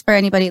space for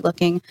anybody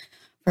looking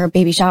for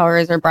baby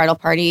showers or bridal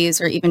parties,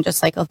 or even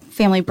just like a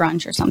family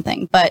brunch or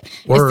something. But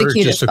it's the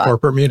cutest just a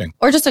corporate meeting.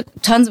 Or just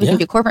tons. We can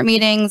do corporate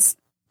meetings,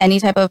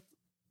 any type of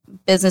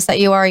business that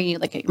you are. You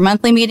like a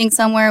monthly meeting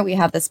somewhere. We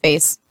have the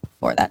space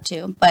for that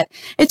too. But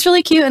it's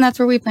really cute, and that's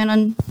where we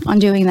plan on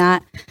doing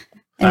that.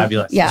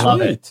 Fabulous. Yeah.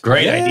 Love it.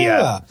 Great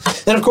idea.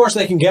 And of course,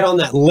 they can get on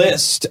that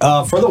list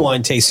for the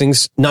wine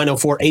tastings,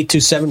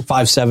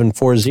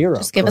 904-827-5740.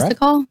 Just give us a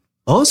call.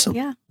 Awesome.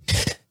 Yeah.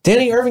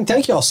 Danny, Irving,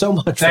 thank you all so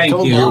much for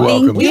coming. You're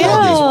welcome. We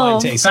love these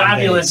wine tasting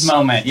Fabulous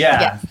moment.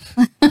 Yeah.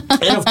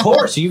 And of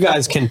course, you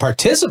guys can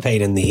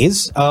participate in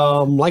these,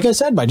 like I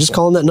said, by just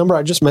calling that number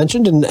I just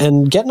mentioned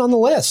and getting on the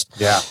list.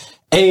 Yeah.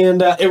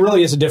 And it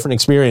really is a different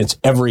experience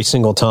every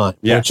single time,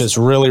 which is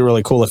really,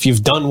 really cool. If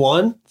you've done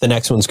one, the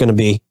next one's going to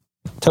be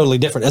totally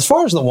different. As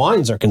far as the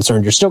wines are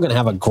concerned, you're still going to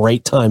have a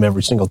great time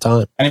every single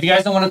time. And if you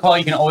guys don't want to call,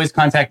 you can always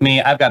contact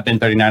me. I've got bin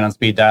 39 on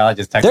speed dial. I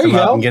just text them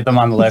up and get them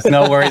on the list.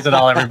 No worries at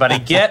all, everybody.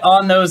 Get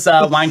on those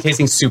wine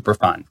tastings. Super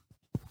fun.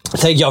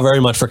 Thank y'all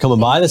very much for coming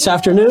by this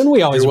afternoon.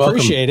 We always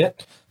appreciate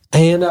it.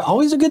 And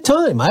always a good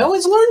time. I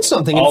always learn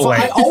something. And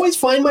I always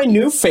find my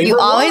new favorite You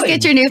always wine.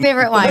 get your new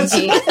favorite wine,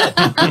 Pete.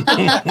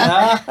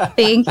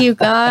 Thank you,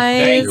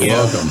 guys. You're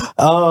welcome.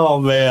 Oh,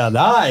 man.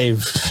 I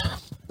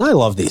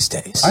love these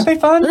days. Aren't they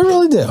fun? I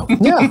really do.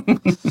 Yeah.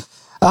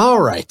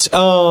 All right.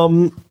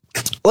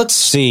 Let's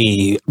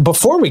see.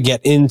 Before we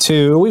get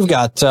into, we've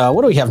got,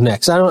 what do we have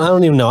next? I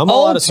don't even know. I'm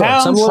all out of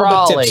sorts. I'm a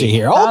little bit tipsy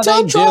here. Old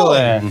Town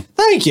Trolley.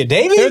 Thank you,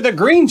 Davey. They're the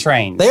green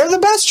trains. They're the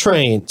best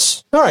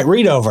trains. All right,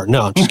 read over.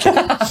 No, I'm just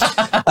kidding.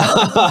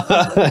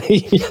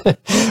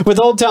 With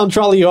Old Town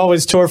Trolley, you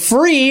always tour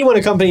free when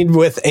accompanied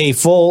with a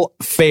full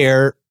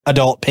fare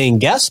adult paying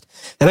guest.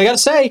 And I got to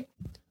say,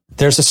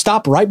 there's a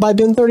stop right by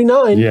bin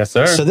 39. Yes,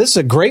 sir. So this is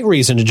a great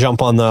reason to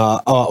jump on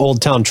the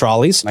Old Town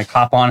Trolleys. Like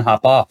hop on,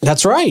 hop off.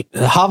 That's right.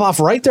 Hop off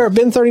right there at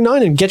bin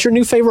 39 and get your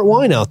new favorite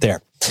wine out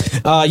there.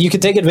 You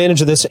can take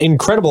advantage of this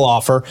incredible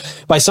offer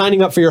by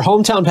signing up for your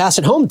hometown pass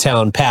at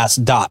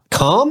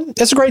hometownpass.com.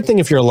 That's a great thing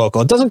if you're a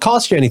local. It doesn't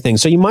cost you anything,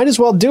 so you might as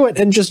well do it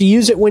and just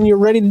use it when you're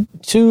ready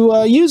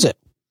to use it.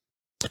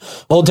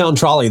 Old Town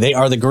Trolley, they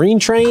are the green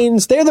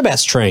trains. They're the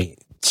best trains.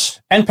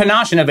 And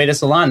Panache Innovative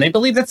Salon, they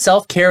believe that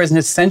self-care is an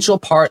essential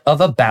part of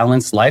a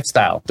balanced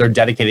lifestyle. Their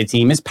dedicated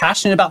team is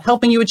passionate about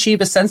helping you achieve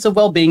a sense of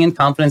well-being and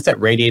confidence that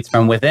radiates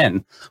from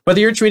within.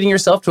 Whether you're treating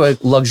yourself to a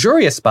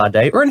luxurious spa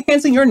day or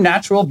enhancing your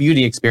natural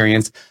beauty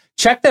experience,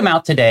 check them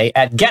out today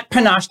at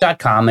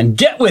getpanache.com and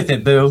get with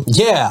it, boo.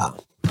 Yeah.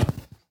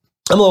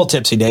 I'm a little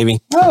tipsy, Davey.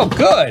 Oh,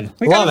 good.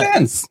 We Love got it.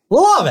 events.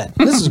 Love it.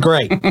 This is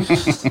great.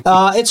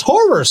 It's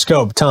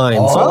horoscope time,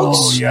 folks.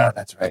 Oh, yeah,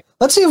 that's right.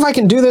 Let's see if I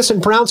can do this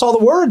and pronounce all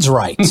the words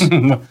right.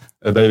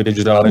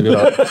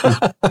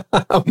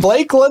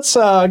 Blake, let's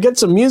get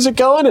some music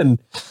going and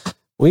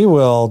we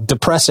will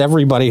depress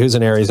everybody who's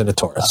an Aries and a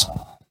Taurus.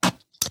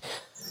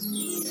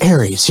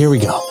 Aries, here we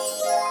go.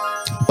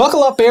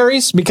 Buckle up,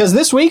 Aries, because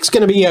this week's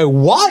going to be a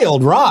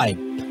wild ride.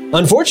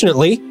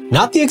 Unfortunately,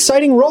 not the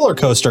exciting roller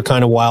coaster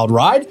kind of wild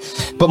ride,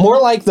 but more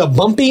like the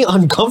bumpy,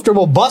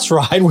 uncomfortable bus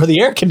ride where the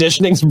air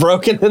conditioning's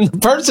broken and the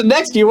person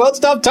next to you won't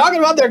stop talking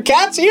about their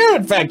cat's ear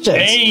infections.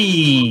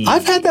 Hey!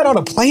 I've had that on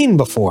a plane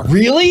before.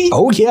 Really?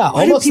 Oh, yeah.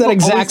 Almost that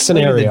exact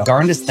scenario. The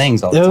darndest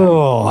things all the time.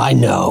 Oh, I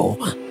know.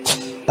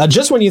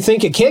 Just when you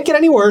think it can't get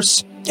any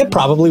worse, it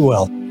probably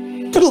will.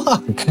 Good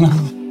luck.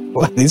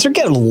 Well, these are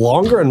getting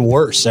longer and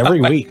worse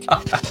every week.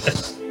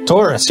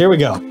 Taurus, here we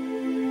go.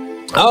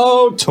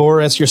 Oh,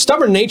 Taurus, your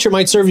stubborn nature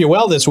might serve you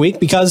well this week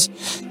because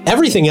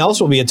everything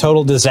else will be a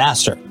total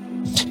disaster.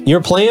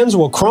 Your plans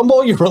will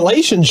crumble, your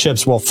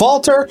relationships will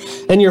falter,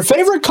 and your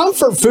favorite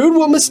comfort food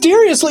will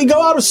mysteriously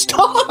go out of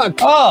stock.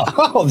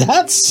 Oh,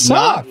 that sucks.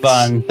 Not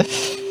fun.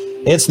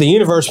 It's the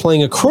universe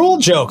playing a cruel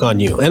joke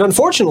on you, and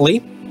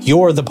unfortunately,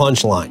 you're the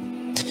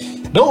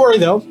punchline. Don't worry,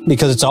 though,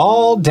 because it's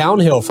all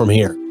downhill from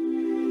here.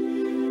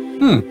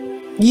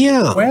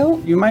 Yeah.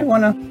 Well, you might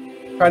want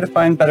to try to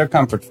find better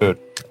comfort food.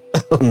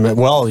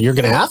 Well, you're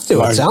going to have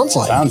to, it sounds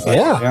like.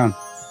 Yeah.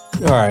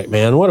 All right,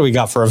 man. What do we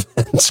got for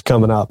events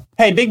coming up?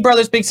 Hey, Big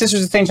Brothers Big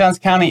Sisters of St. Johns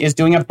County is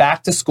doing a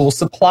back-to-school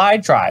supply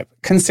drive.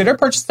 Consider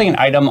purchasing an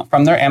item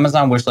from their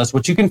Amazon wish list,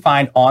 which you can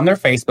find on their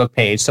Facebook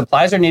page.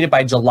 Supplies are needed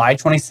by July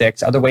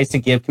 26. Other ways to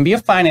give can be a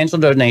financial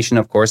donation,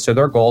 of course, to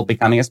their goal of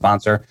becoming a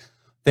sponsor.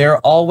 They're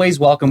always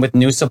welcome with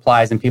new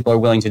supplies, and people are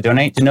willing to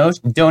donate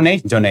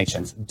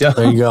donations.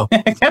 There you go.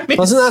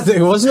 Wasn't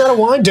that a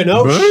wine?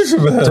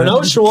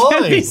 Donoche wine.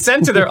 Can be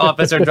sent to their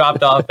office or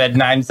dropped off at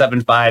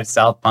 975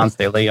 South Ponce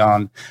de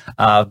Leon.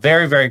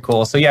 Very, very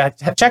cool. So yeah,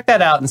 check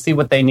that out and see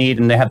what they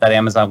need, and they have that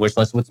Amazon wish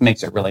list, which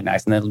makes it really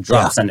nice, and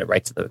they'll send it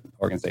right to the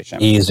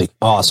organization. Easy.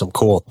 Awesome.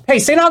 Cool. Hey,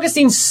 St.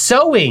 Augustine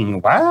Sewing.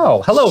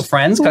 Wow. Hello,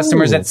 friends. Ooh.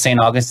 Customers at St.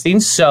 Augustine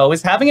Sew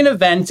is having an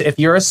event if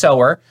you're a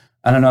sewer.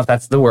 I don't know if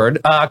that's the word.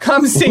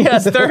 Come see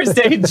us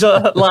Thursday,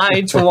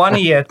 July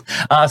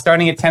 20th,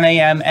 starting at 10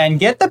 a.m. and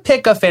get the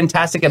pick of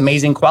fantastic,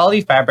 amazing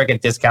quality fabric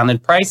at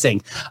discounted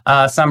pricing.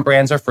 Some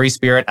brands are Free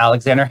Spirit,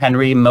 Alexander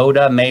Henry,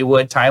 Moda,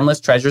 Maywood,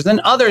 Timeless Treasures, and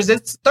others.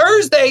 It's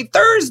Thursday,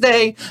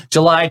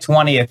 July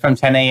 20th from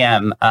 10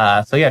 a.m.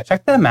 So yeah,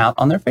 check them out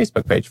on their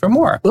Facebook page for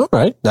more. All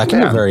right. That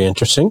can be very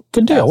interesting.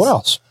 Good deal. Yes. What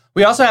else?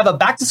 We also have a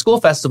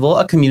back-to-school festival,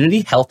 a community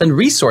health and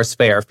resource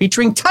fair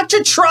featuring Touch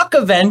a Truck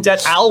event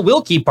at Al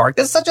Wilkie Park.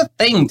 There's such a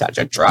thing, Touch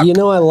a Truck. You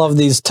know, I love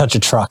these Touch a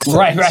Truck things.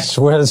 Right.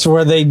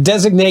 Where they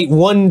designate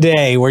one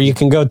day where you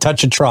can go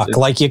touch a truck.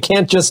 Like you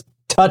can't just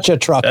touch a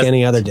truck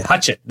any other day.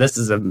 Touch it. This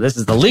is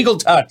the legal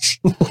touch.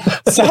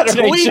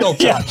 Saturday legal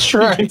touch.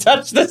 Right. You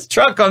touch this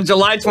truck on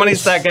July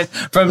 22nd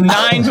from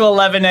 9 to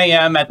 11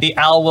 a.m. at the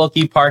Al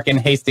Wilkie Park in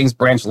Hastings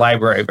Branch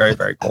Library. Very,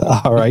 very cool.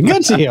 All right.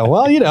 Good to you.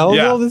 Well,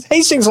 the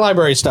Hastings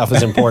Library stuff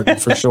is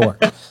important for sure.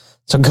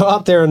 So go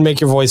out there and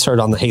make your voice heard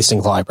on the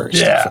Hastings Library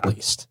stuff at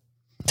least.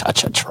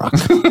 Touch a truck.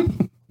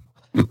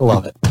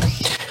 Love it.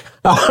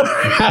 All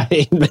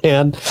right,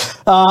 man.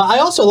 I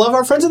also love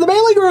our friends at the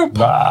Bailey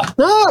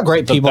Group.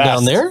 Great people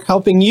down there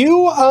helping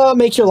you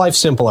make your life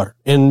simpler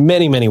in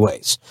many, many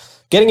ways.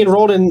 Getting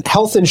enrolled in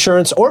health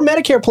insurance or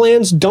Medicare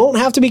plans don't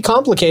have to be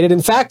complicated.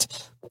 In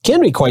fact, can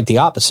be quite the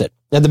opposite.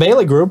 At the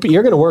Bailey Group,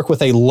 you're going to work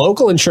with a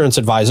local insurance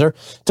advisor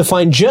to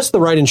find just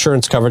the right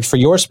insurance coverage for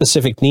your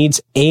specific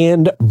needs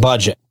and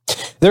budget.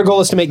 Their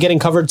goal is to make getting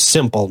covered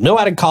simple. No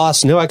added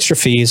costs, no extra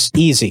fees,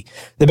 easy.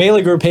 The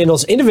Bailey Group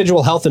handles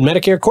individual health and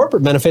Medicare,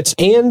 corporate benefits,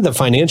 and the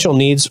financial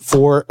needs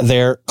for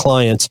their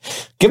clients.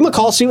 Give them a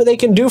call, see what they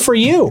can do for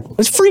you.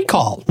 It's a free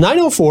call,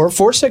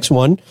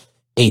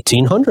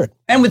 904-461-1800.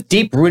 And with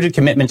deep-rooted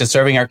commitment to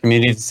serving our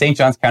community, the St.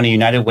 Johns County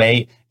United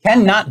Way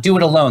cannot do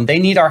it alone. They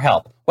need our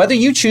help. Whether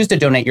you choose to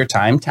donate your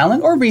time,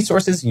 talent, or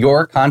resources,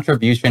 your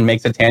contribution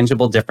makes a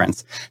tangible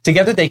difference.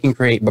 Together, they can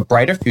create a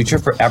brighter future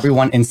for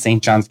everyone in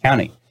St. Johns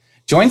County.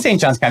 Join St.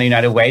 Johns County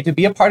United Way to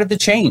be a part of the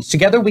change.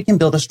 Together, we can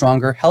build a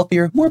stronger,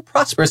 healthier, more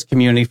prosperous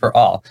community for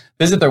all.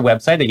 Visit their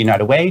website at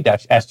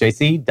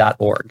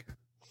unitedway-sjc.org.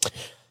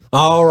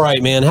 All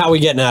right, man. How are we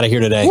getting out of here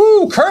today?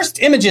 Ooh, cursed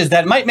images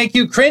that might make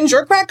you cringe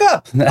or crack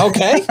up.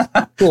 Okay.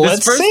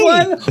 Let's first see.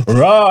 one,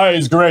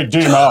 rise, great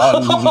demon.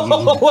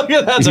 Oh, look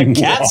at that. That's a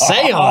cat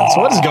seance.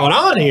 What is going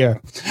on here?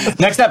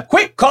 Next up,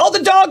 quick, call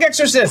the dog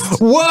exorcist.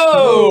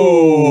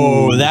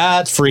 Whoa.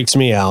 That freaks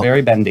me out.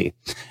 Very bendy.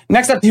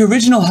 Next up, the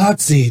original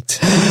hot seat.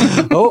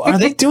 Oh, are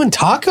they doing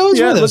tacos?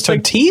 Yeah, What are those,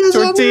 tortillas?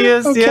 on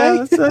there? Tortillas,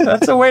 yeah.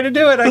 That's a way to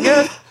do it, I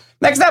guess.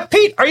 Next up,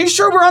 Pete, are you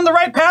sure we're on the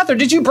right path or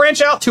did you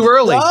branch out too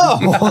early?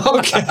 Oh,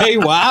 okay.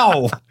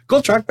 Wow.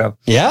 Cool truck, though.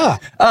 Yeah.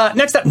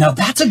 Next up, now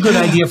that's a good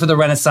idea for the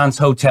Renaissance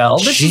Hotel.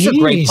 This is a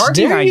great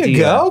parking idea. There you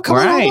go. Come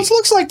on. This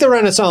looks like the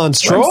Renaissance,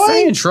 Troy. I'm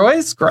saying,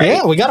 Troy's great.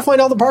 Yeah, we got to find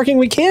all the parking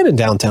we can in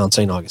downtown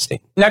St. Augustine.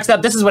 Next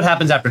up, this is what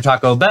happens after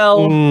Taco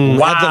Bell.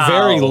 Wow. At the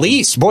very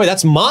least. Boy,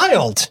 that's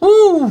mild.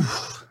 Woo.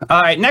 All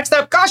right, next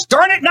up, gosh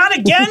darn it, not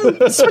again.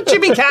 This is what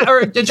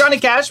Johnny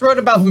Cash wrote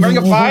about Ring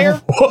of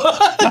Fire.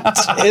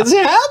 What is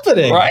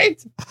happening?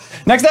 Right?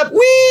 Next up,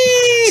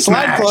 wee!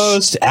 Slide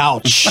closed.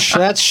 Ouch.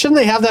 Shouldn't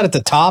they have that at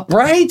the top?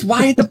 Right?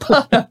 Why at the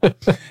bottom?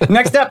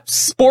 Next up,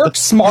 Spork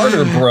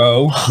Smarter,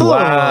 bro.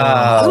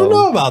 Wow. I don't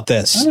know about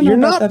this. You're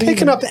not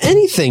picking up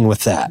anything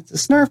with that. It's a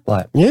Snarf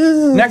plot.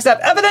 Yeah. Next up,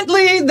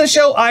 evidently, the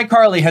show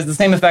iCarly has the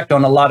same effect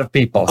on a lot of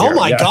people. Oh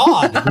my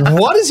God.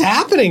 What is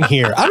happening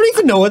here? I don't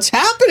even know what's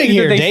happening Either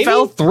here, they Davey.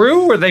 fell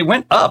through or they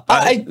went up.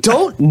 I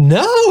don't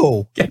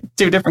know.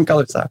 Two different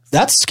color socks.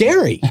 That's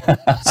scary.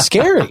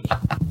 Scary.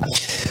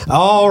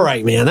 All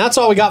right, man. That's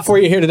all we got for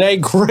you here today.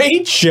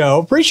 Great show.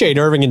 Appreciate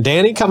Irving and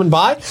Dani coming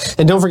by.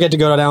 And don't forget to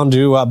go down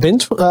to Bin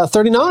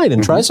 39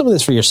 and try some of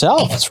this for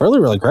yourself. It's really,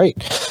 really great.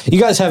 You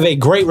guys have a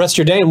great rest of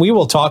your day, and we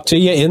will talk to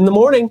you in the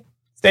morning.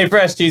 Stay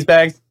fresh, cheese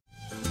bags.